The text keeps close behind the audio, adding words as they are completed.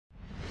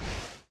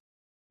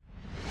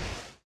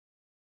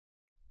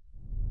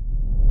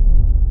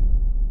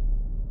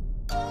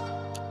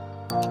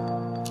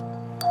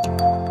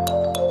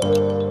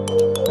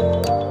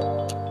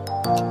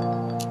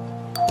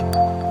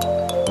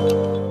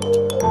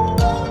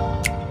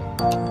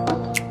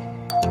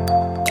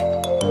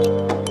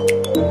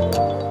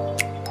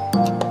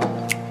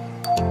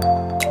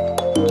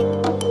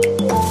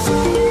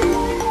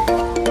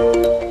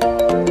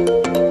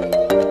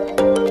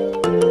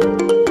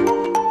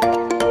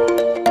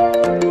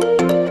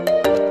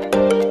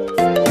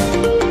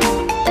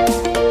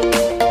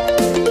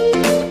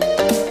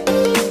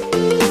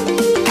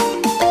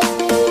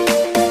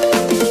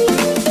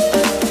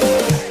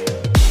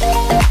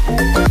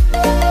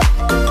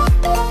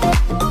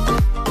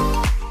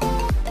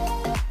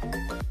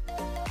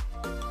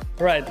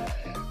Right.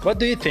 What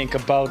do you think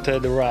about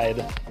the ride?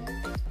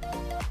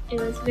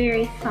 It was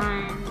very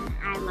fun.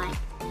 I liked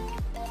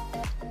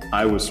it.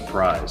 I was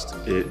surprised.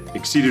 It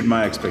exceeded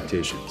my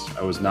expectations.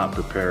 I was not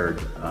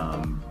prepared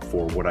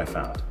for what I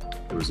found.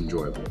 It was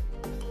enjoyable.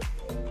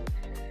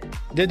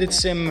 Did it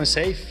seem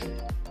safe?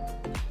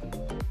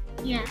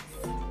 Yes.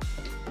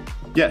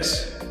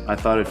 Yes, I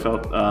thought it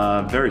felt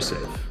very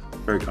safe,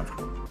 very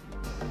comfortable.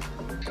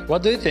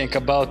 What do you think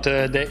about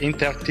the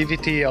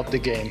interactivity of the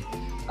game?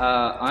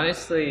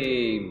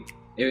 Honestly,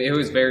 it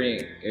was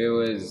very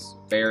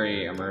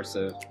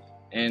immersive,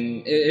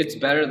 and it's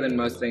better than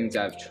most things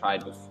I've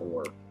tried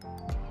before.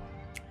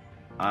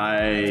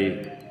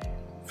 I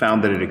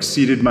found that it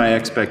exceeded my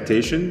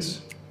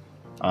expectations.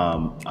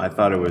 I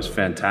thought it was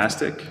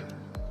fantastic,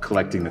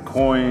 collecting the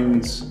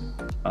coins,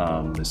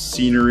 the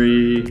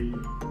scenery,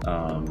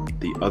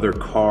 the other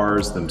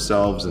cars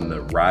themselves and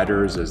the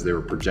riders as they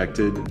were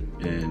projected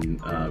in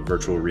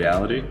virtual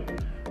reality.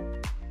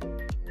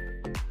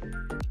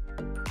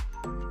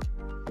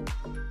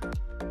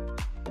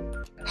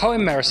 How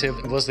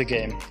immersive was the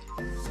game?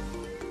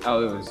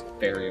 Oh, it was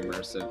very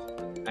immersive.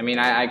 I mean,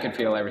 I could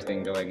feel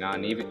everything going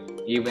on.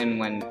 Even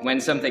when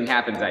something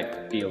happens,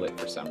 I feel it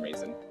for some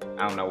reason.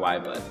 I don't know why,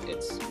 but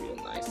it's real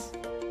nice.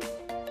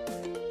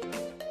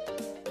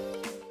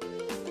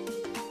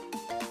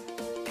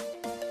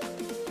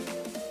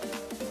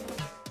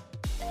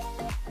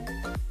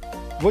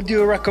 Would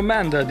you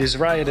recommend this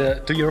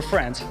ride to your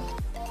friends?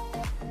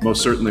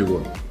 Most certainly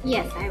would.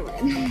 Yes, I would.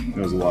 It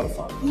was a lot of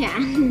fun. Yeah.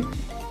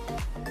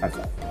 High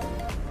five.